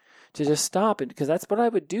 To just stop it, because that's what I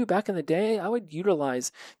would do back in the day. I would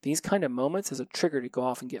utilize these kind of moments as a trigger to go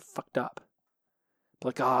off and get fucked up.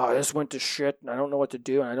 Like, this went to shit, and I don't know what to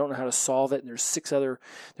do, and I don't know how to solve it, and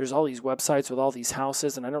there's all these websites with all these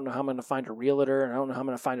houses, and I don't know how I'm going to find a realtor, and I don't know how I'm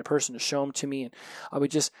going to find a person to show them to me, and I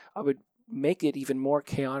would make it even more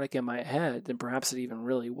chaotic in my head than perhaps it even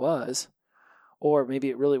really was, or maybe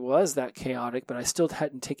it really was that chaotic, but I still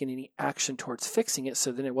hadn't taken any action towards fixing it,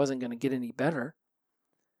 so then it wasn't going to get any better.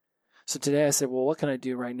 So today I said, well, what can I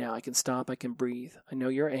do right now? I can stop, I can breathe. I know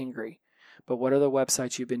you're angry. But what are the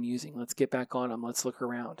websites you've been using? Let's get back on them. Let's look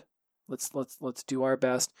around. Let's do our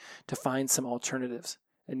best to find some alternatives.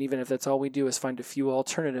 And even if that's all we do is find a few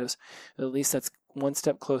alternatives, at least that's one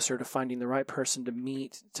step closer to finding the right person to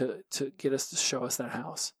meet to get us to show us that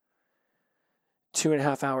house.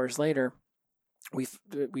 2.5 hours later, we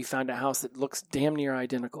found a house that looks damn near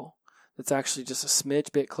identical. That's actually just a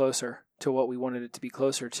smidge bit closer to what we wanted it to be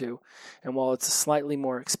closer to. And while it's slightly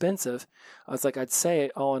more expensive, I'd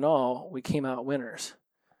say all in all, we came out winners.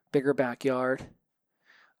 Bigger backyard,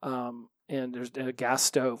 and there's a gas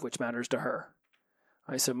stove, which matters to her.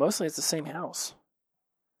 All right, so mostly it's the same house.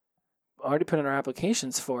 Already put in our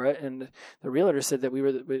applications for it, and the realtor said that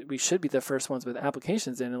we should be the first ones with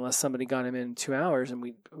applications in unless somebody got them in 2 hours, and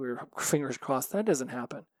we were fingers crossed that doesn't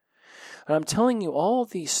happen. And I'm telling you all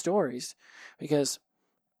these stories because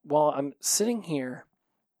while I'm sitting here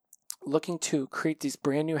looking to create these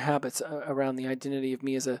brand new habits around the identity of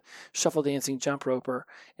me as a shuffle dancing jump roper,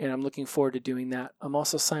 and I'm looking forward to doing that, I'm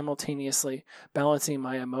also simultaneously balancing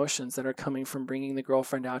my emotions that are coming from bringing the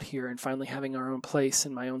girlfriend out here and finally having our own place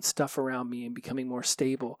and my own stuff around me and becoming more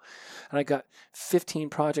stable. And I got 15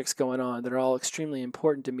 projects going on that are all extremely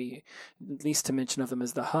important to me, least to mention of them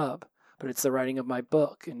is the hub. But it's the writing of my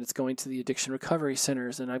book, and it's going to the addiction recovery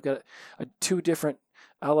centers, and I've got 2 different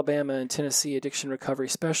Alabama and Tennessee addiction recovery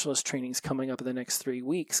specialist trainings coming up in the next 3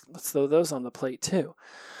 weeks. Let's throw those on the plate too.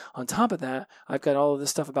 On top of that, I've got all of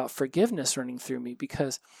this stuff about forgiveness running through me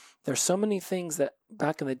because there's so many things that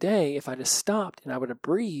back in the day, if I'd have stopped and I would have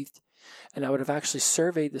breathed and I would have actually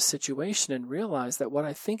surveyed the situation and realized that what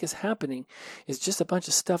I think is happening is just a bunch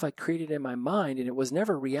of stuff I created in my mind and it was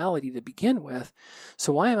never reality to begin with.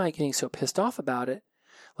 So why am I getting so pissed off about it?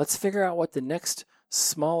 Let's figure out what the next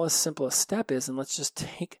smallest, simplest step is, and let's just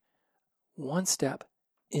take one step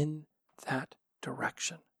in that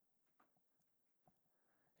direction.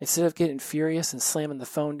 Instead of getting furious and slamming the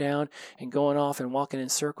phone down and going off and walking in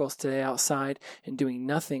circles today outside and doing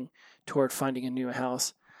nothing toward finding a new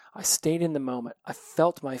house, I stayed in the moment. I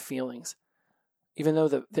felt my feelings. Even though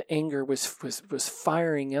the anger was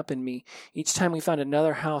firing up in me, each time we found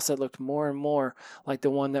another house that looked more and more like the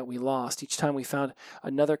one that we lost, each time we found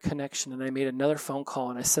another connection and I made another phone call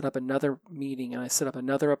and I set up another meeting and I set up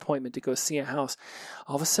another appointment to go see a house,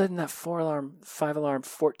 all of a sudden that 5-alarm,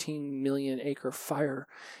 14 million acre fire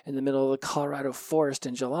in the middle of the Colorado forest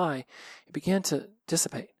in July, it began to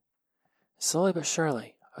dissipate. Slowly but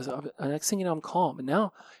surely. The next thing you know, I'm calm. And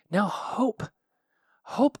now hope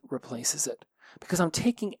replaces it. Because I'm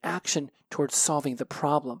taking action towards solving the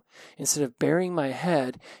problem instead of burying my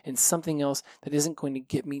head in something else that isn't going to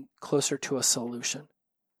get me closer to a solution.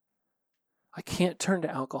 I can't turn to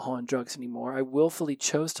alcohol and drugs anymore. I willfully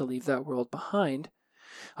chose to leave that world behind.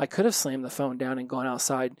 I could have slammed the phone down and gone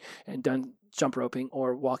outside and done jump roping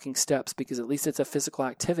or walking steps because at least it's a physical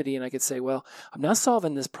activity and I could say, well, I'm not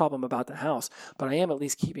solving this problem about the house, but I am at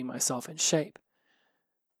least keeping myself in shape.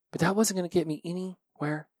 But that wasn't going to get me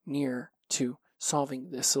anywhere near to solving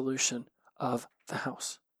the solution of the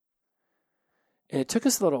house. And it took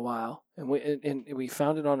us a little while, and we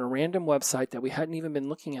found it on a random website that we hadn't even been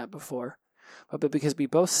looking at before. But because we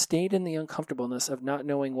both stayed in the uncomfortableness of not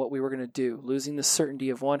knowing what we were going to do, losing the certainty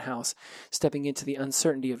of one house, stepping into the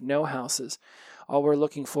uncertainty of no houses, all we're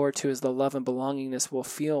looking forward to is the love and belongingness we'll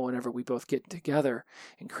feel whenever we both get together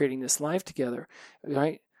and creating this life together,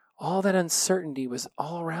 right? All that uncertainty was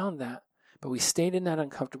all around that. But we stayed in that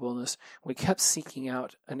uncomfortableness. We kept seeking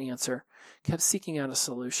out an answer, kept seeking out a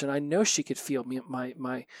solution. I know she could feel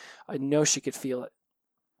I know she could feel it.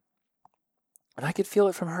 And I could feel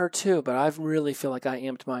it from her too, but I really feel like I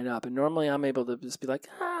amped mine up. And normally I'm able to just be like,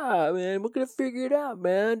 man, we're going to figure it out,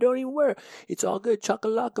 man. Don't even worry. It's all good.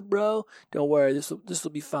 Chakalaka, bro. Don't worry. This will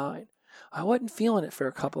be fine. I wasn't feeling it for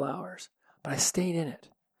a couple hours, but I stayed in it.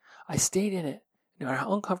 No matter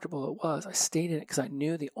how uncomfortable it was, I stayed in it because I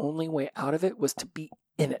knew the only way out of it was to be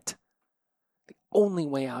in it. The only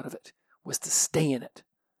way out of it was to stay in it.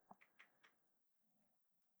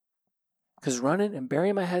 Because running and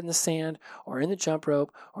burying my head in the sand or in the jump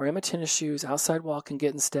rope or in my tennis shoes, outside walking,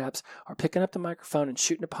 getting steps, or picking up the microphone and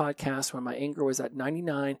shooting a podcast when my anger was at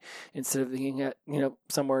 99 instead of being at,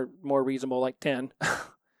 somewhere more reasonable like 10, I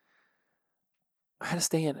had to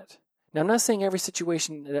stay in it. Now, I'm not saying every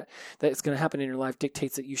situation that's going to happen in your life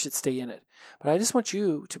dictates that you should stay in it. But I just want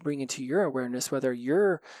you to bring into your awareness whether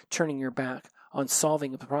you're turning your back on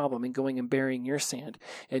solving a problem and going and burying your sand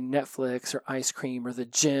in Netflix or ice cream or the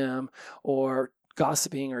gym or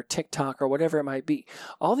gossiping or TikTok or whatever it might be.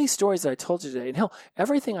 All these stories that I told you today, and hell,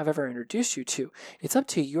 everything I've ever introduced you to, it's up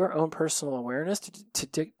to your own personal awareness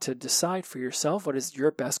to decide for yourself what is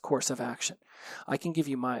your best course of action. I can give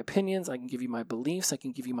you my opinions, I can give you my beliefs, I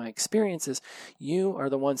can give you my experiences. You are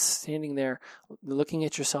the one standing there looking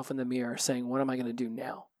at yourself in the mirror saying, what am I going to do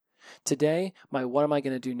now? Today, my what am I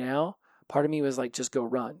going to do now? Part of me was like, just go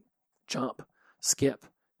run, jump, skip,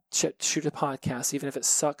 shoot a podcast, even if it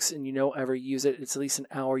sucks and you don't ever use it, it's at least an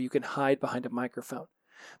hour you can hide behind a microphone.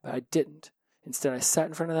 But I didn't. Instead, I sat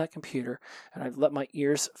in front of that computer and I let my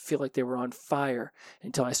ears feel like they were on fire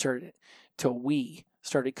until we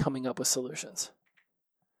started coming up with solutions.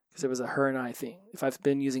 Because it was a her and I thing. If I've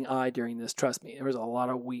been using I during this, trust me, there was a lot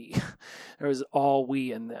of we. There was all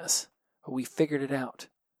we in this. But we figured it out.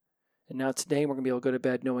 And now today we're going to be able to go to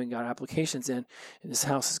bed knowing we got applications in and this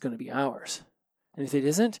house is going to be ours. And if it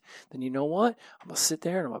isn't, then you know what? I'm going to sit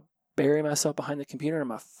there and I'm going to bury myself behind the computer and I'm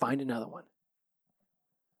going to find another one.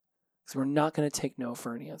 Because we're not going to take no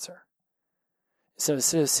for an answer. So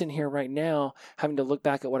instead of sitting here right now, having to look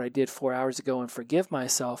back at what I did 4 hours ago and forgive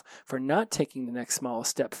myself for not taking the next small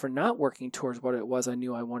step, for not working towards what it was I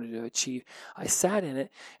knew I wanted to achieve, I sat in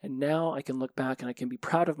it, and now I can look back and I can be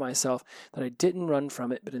proud of myself that I didn't run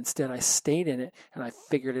from it, but instead I stayed in it and I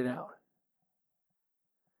figured it out.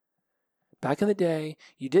 Back in the day,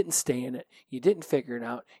 you didn't stay in it. You didn't figure it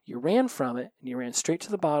out. You ran from it, and you ran straight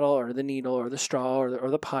to the bottle or the needle or the straw or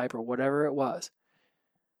the pipe or whatever it was.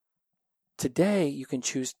 Today, you can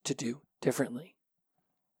choose to do differently.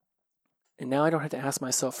 And now I don't have to ask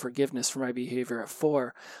myself forgiveness for my behavior at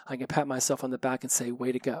 4. I can pat myself on the back and say,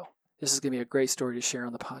 way to go. This is going to be a great story to share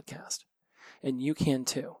on the podcast. And you can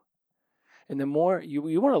too. And the more you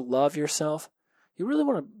want to love yourself, you really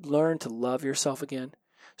want to learn to love yourself again,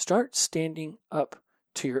 start standing up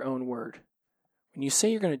to your own word. When you say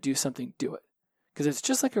you're going to do something, do it. Because it's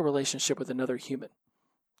just like a relationship with another human.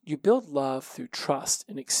 You build love through trust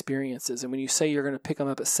and experiences. And when you say you're going to pick them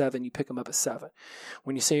up at 7, you pick them up at 7.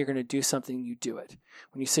 When you say you're going to do something, you do it.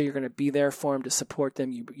 When you say you're going to be there for them, to support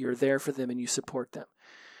them, you're there for them and you support them.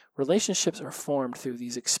 Relationships are formed through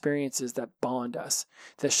these experiences that bond us,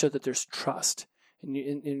 that show that there's trust.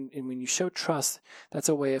 And when you show trust, that's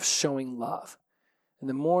a way of showing love. And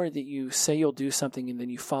the more that you say you'll do something and then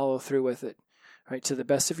you follow through with it, right, to the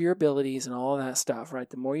best of your abilities and all of that stuff, right,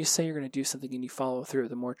 the more you say you're going to do something and you follow through,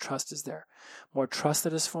 the more trust is there. More trust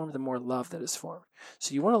that is formed, the more love that is formed.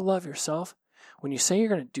 So you want to love yourself? When you say you're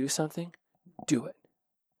going to do something, do it.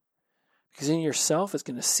 Because in yourself is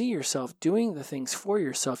going to see yourself doing the things for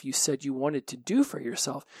yourself you said you wanted to do for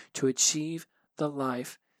yourself to achieve the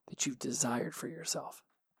life that you've desired for yourself.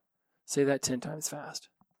 Say that 10 times fast.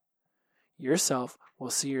 Yourself will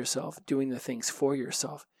see yourself doing the things for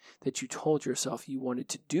yourself that you told yourself you wanted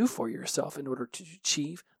to do for yourself in order to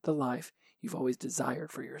achieve the life you've always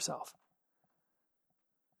desired for yourself.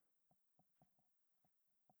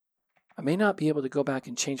 I may not be able to go back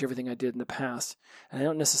and change everything I did in the past, and I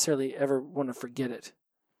don't necessarily ever want to forget it.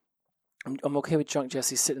 I'm okay with Drunk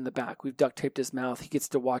Jesse sitting in the back. We've duct taped his mouth. He gets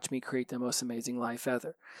to watch me create the most amazing life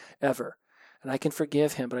ever. And I can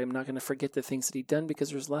forgive him, but I'm not going to forget the things that he's done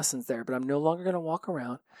because there's lessons there. But I'm no longer going to walk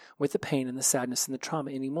around with the pain and the sadness and the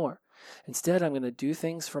trauma anymore. Instead, I'm going to do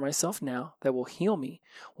things for myself now that will heal me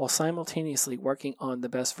while simultaneously working on the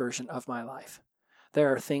best version of my life.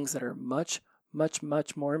 There are things that are much, much,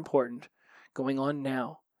 much more important going on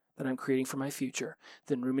now that I'm creating for my future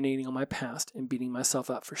than ruminating on my past and beating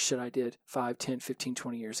myself up for shit I did 5, 10, 15,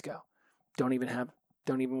 20 years ago. Don't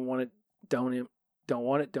want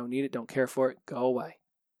it, don't need it, don't care for it, go away.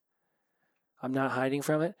 I'm not hiding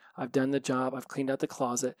from it. I've done the job. I've cleaned out the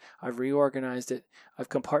closet. I've reorganized it. I've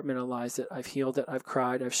compartmentalized it. I've healed it. I've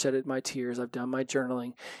cried. I've shedded my tears. I've done my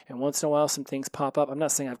journaling. And once in a while, some things pop up. I'm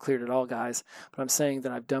not saying I've cleared it all, guys, but I'm saying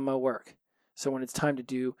that I've done my work. So when it's time to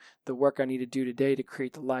do the work I need to do today to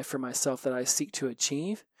create the life for myself that I seek to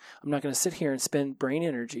achieve, I'm not going to sit here and spend brain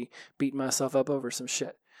energy beating myself up over some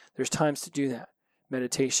shit. There's times to do that.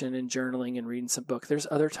 Meditation and journaling and reading some book. There's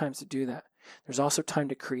other times to do that. There's also time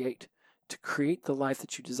to create the life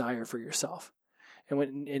that you desire for yourself.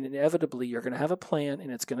 And inevitably you're going to have a plan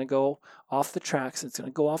and it's going to go off the tracks, it's going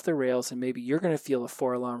to go off the rails, and maybe you're going to feel a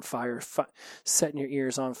 4-alarm fire setting your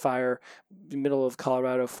ears on fire in the middle of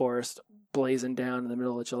Colorado forest, blazing down in the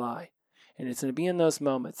middle of July. And it's going to be in those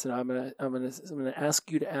moments that I'm going to ask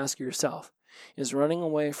you to ask yourself, is running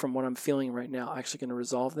away from what I'm feeling right now actually going to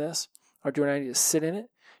resolve this? Or do I need to sit in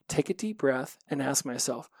it, take a deep breath, and ask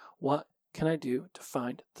myself, what can I do to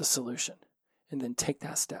find the solution? And then take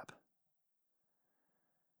that step.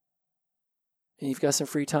 And you've got some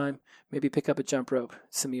free time, maybe pick up a jump rope,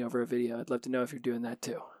 send me over a video. I'd love to know if you're doing that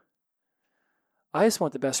too. I just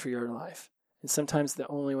want the best for your life. And sometimes the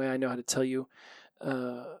only way I know how to tell you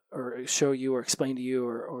or show you or explain to you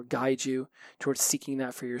or guide you towards seeking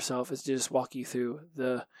that for yourself is to just walk you through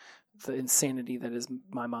the insanity that is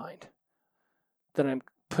my mind. That I'm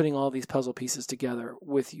putting all these puzzle pieces together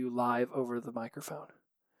with you live over the microphone.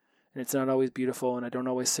 And it's not always beautiful, and I don't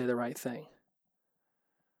always say the right thing.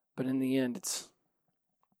 But in the end, it's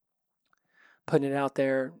putting it out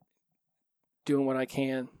there, doing what I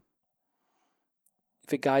can.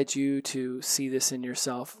 If it guides you to see this in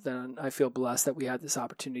yourself, then I feel blessed that we had this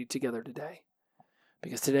opportunity together today.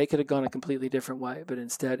 Because today could have gone a completely different way, but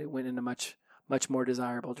instead it went in a much, much more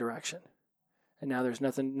desirable direction. And now there's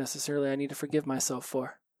nothing necessarily I need to forgive myself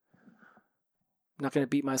for. I'm not going to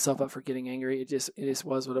beat myself up for getting angry. It just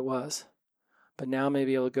was what it was. But now I'm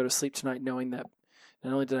maybe able to go to sleep tonight knowing that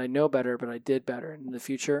not only did I know better, but I did better. And in the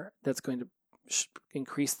future, that's going to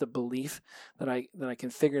increase the belief that I can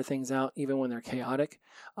figure things out even when they're chaotic.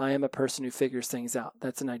 I am a person who figures things out.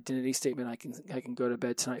 That's an identity statement I can go to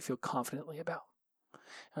bed tonight feel confidently about.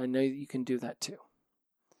 And I know that you can do that too.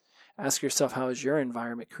 Ask yourself, how is your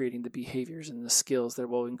environment creating the behaviors and the skills that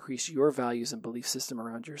will increase your values and belief system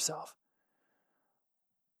around yourself?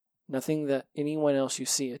 Nothing that anyone else you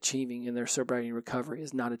see achieving in their sobriety and recovery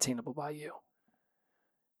is not attainable by you.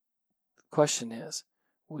 The question is,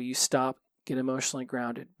 will you stop, get emotionally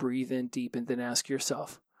grounded, breathe in deep, and then ask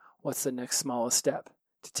yourself, what's the next smallest step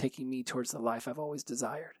to taking me towards the life I've always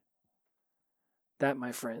desired? That,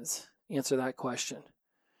 my friends, answer that question,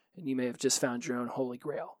 and you may have just found your own holy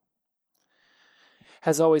grail.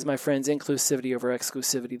 As always, my friends, inclusivity over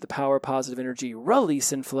exclusivity, the power of positive energy,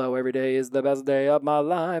 release and flow. Every day is the best day of my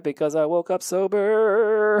life because I woke up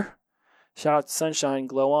sober. Shout out to Sunshine,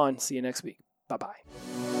 glow on. See you next week. Bye-bye.